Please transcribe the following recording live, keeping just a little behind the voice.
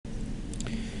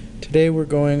Today we're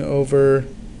going over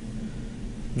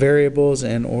variables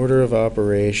and order of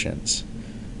operations.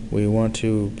 We want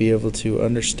to be able to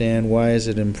understand why is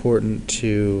it important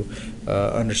to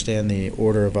understand the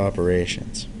order of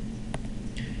operations.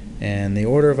 And the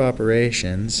order of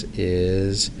operations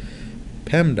is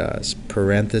PEMDAS,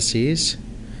 parentheses,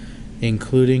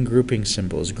 including grouping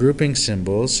symbols. Grouping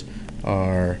symbols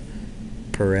are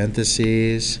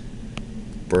parentheses,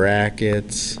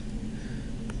 brackets,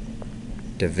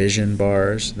 division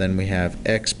bars. Then we have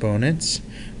exponents.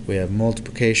 We have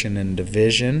multiplication and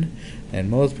division.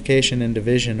 And multiplication and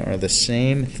division are the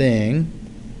same thing.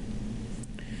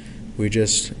 We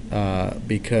just,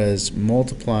 because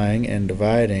multiplying and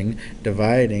dividing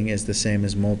is the same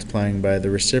as multiplying by the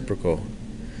reciprocal.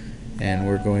 And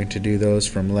we're going to do those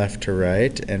from left to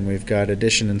right. And we've got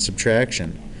addition and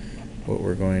subtraction,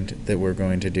 that we're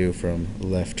going to do from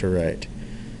left to right.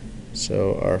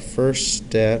 So our first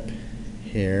step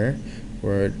here,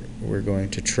 we're going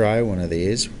to try one of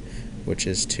these, which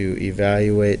is to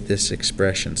evaluate this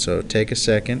expression. So take a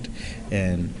second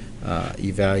and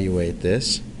evaluate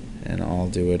this, and I'll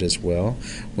do it as well.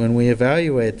 When we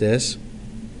evaluate this,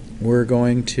 we're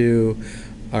going to,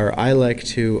 or I like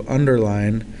to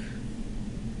underline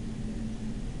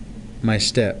my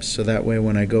steps, so that way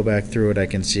when I go back through it I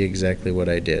can see exactly what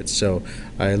I did. So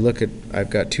I've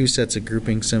got two sets of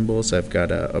grouping symbols. I've got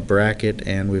a bracket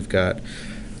and we've got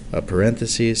a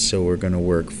parentheses, so we're going to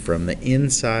work from the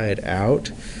inside out.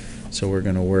 So we're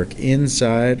going to work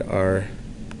inside our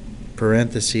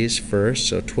parentheses first,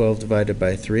 so 12 divided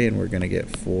by 3, and we're going to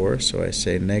get 4. So I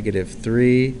say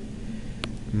 -3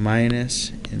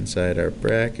 minus, inside our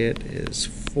bracket is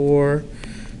 4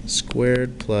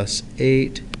 squared plus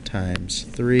 8 times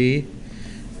 3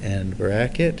 and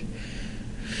bracket.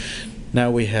 Now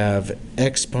we have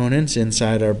exponents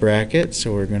inside our bracket,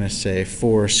 so we're going to say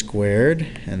 4 squared,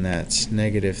 and that's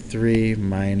 -3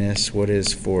 minus, what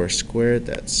is 4 squared?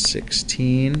 That's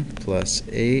 16 plus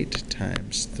 8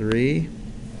 times 3.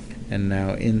 And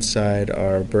now inside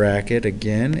our bracket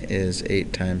again is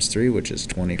 8 times 3, which is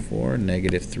 24.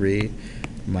 -3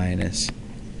 minus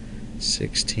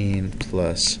 16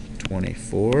 plus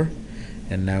 24.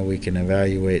 And now we can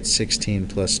evaluate 16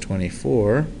 plus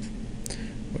 24,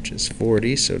 which is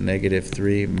 40, so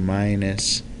 -3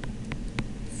 minus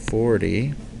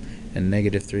 40, and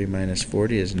 -3 minus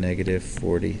 40 is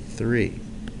 -43.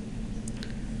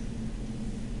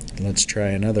 Let's try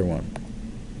another one.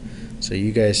 So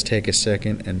you guys take a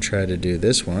second and try to do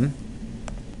this one.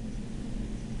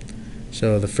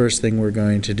 So the first thing we're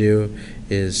going to do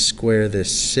is square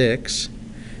this 6,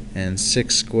 and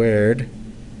 6 squared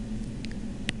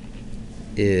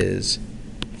is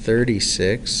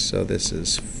 36, so this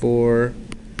is 4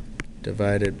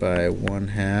 divided by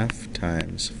 1/2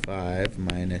 times 5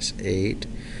 minus 8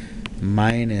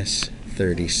 minus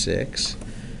 36.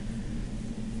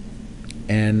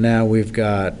 And now we've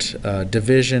got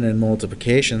division and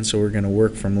multiplication, so we're going to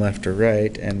work from left to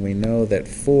right, and we know that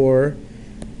 4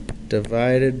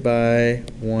 divided by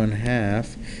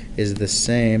 1/2 is the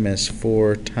same as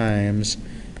 4 times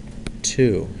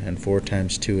 2, and 4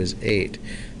 times 2 is 8.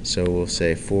 So we'll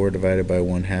say 4 divided by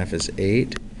 1/2 is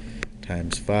 8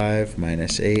 times 5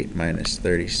 minus 8 minus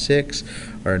 36.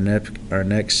 Our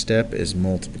next step is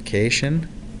multiplication.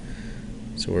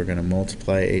 So we're going to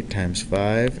multiply 8 times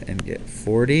 5 and get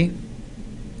 40.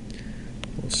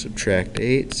 We'll subtract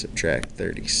 8, subtract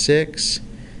 36.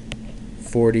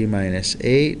 40 minus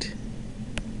 8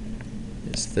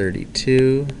 is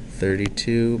 32.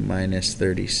 32 minus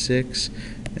 36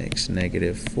 makes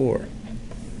 -4.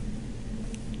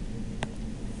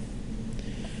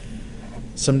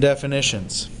 Some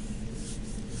definitions.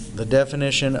 The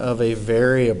definition of a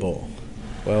variable.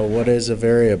 Well, what is a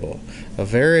variable? A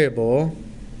variable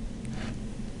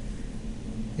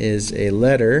is a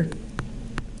letter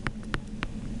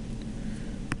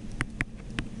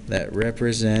that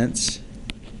represents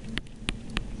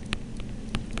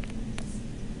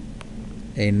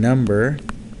a number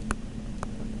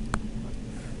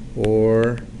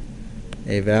or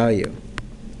a value.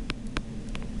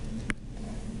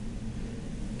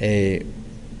 A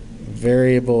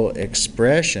variable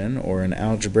expression, or an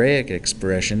algebraic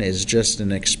expression, is just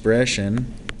an expression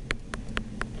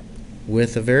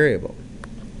with a variable.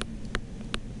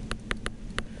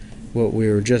 What we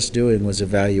were just doing was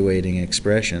evaluating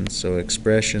expressions, so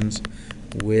expressions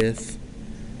with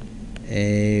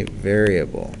a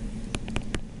variable.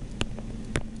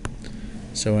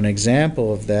 So an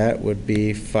example of that would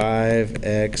be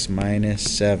 5x minus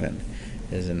 7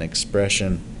 is an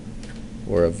expression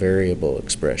or a variable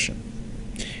expression.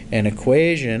 An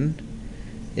equation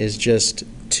is just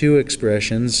two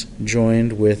expressions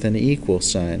joined with an equal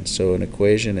sign. So an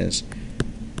equation is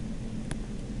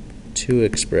two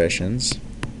expressions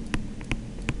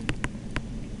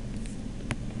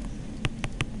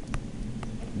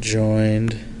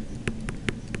joined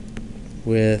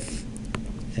with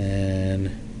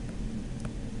an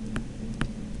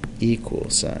equal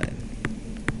sign.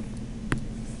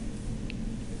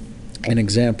 An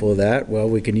example of that, well,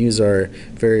 we can use our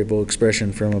variable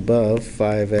expression from above,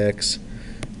 5x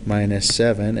minus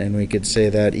 7, and we could say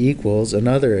that equals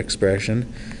another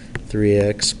expression,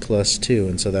 3x plus 2,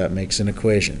 and so that makes an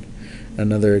equation.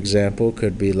 Another example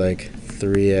could be like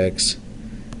 3x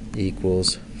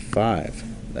equals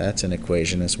 5. That's an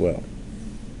equation as well.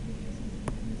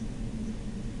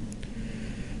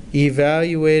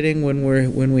 Evaluating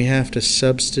when we have to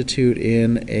substitute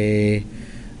in a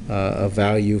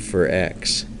value for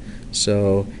x.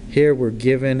 So here we're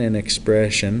given an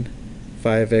expression,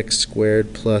 5x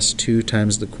squared plus 2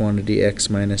 times the quantity x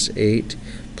minus 8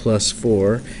 plus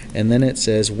 4, and then it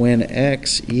says when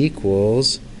x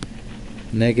equals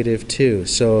negative 2.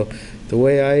 So the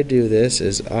way I do this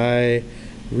is I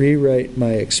rewrite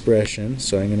my expression,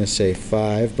 so I'm going to say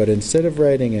 5, but instead of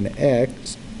writing an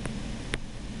x,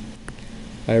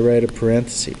 I write a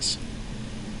parentheses,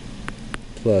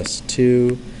 plus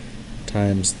 2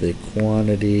 times the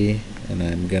quantity, and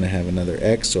I'm going to have another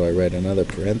x, so I write another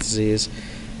parentheses,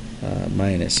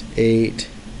 minus 8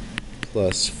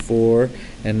 plus 4,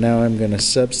 and now I'm going to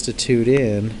substitute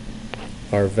in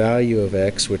our value of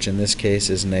x, which in this case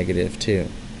is negative 2.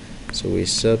 So we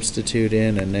substitute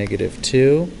in a negative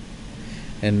 2,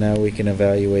 and now we can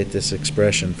evaluate this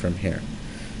expression from here.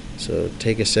 So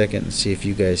take a second and see if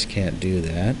you guys can't do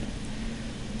that.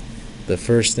 The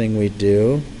first thing we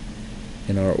do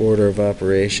in our order of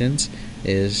operations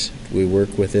is we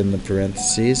work within the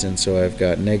parentheses, and so I've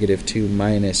got negative 2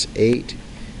 minus 8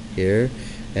 here,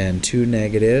 and two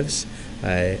negatives.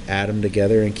 I add them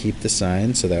together and keep the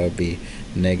sign, so that would be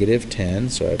negative 10.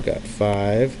 So I've got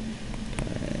 5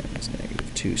 times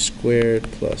negative 2 squared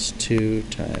plus 2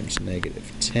 times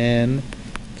negative 10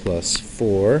 plus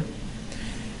 4.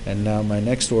 And now my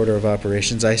next order of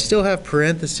operations, I still have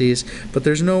parentheses, but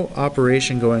there's no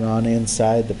operation going on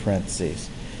inside the parentheses.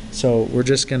 So we're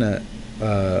just going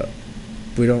to,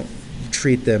 we don't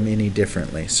treat them any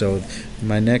differently. So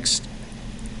my next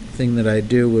thing that I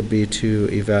do would be to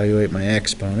evaluate my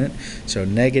exponent. So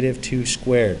negative 2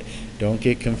 squared. Don't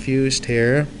get confused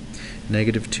here.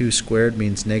 Negative 2 squared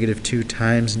means negative 2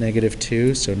 times negative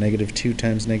 2. So negative 2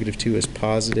 times negative 2 is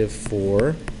positive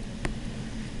 4.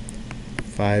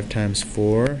 5 times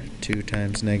 4, 2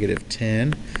 times negative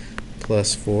 10,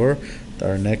 plus 4.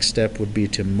 Our next step would be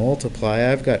to multiply.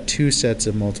 I've got two sets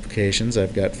of multiplications.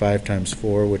 I've got 5 times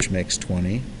 4, which makes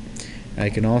 20. I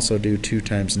can also do 2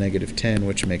 times negative 10,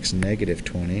 which makes negative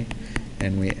 20.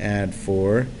 And we add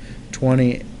 4.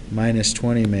 20 minus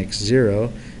 20 makes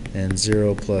 0, and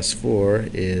 0 plus 4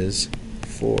 is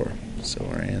 4. So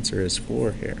our answer is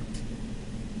 4 here.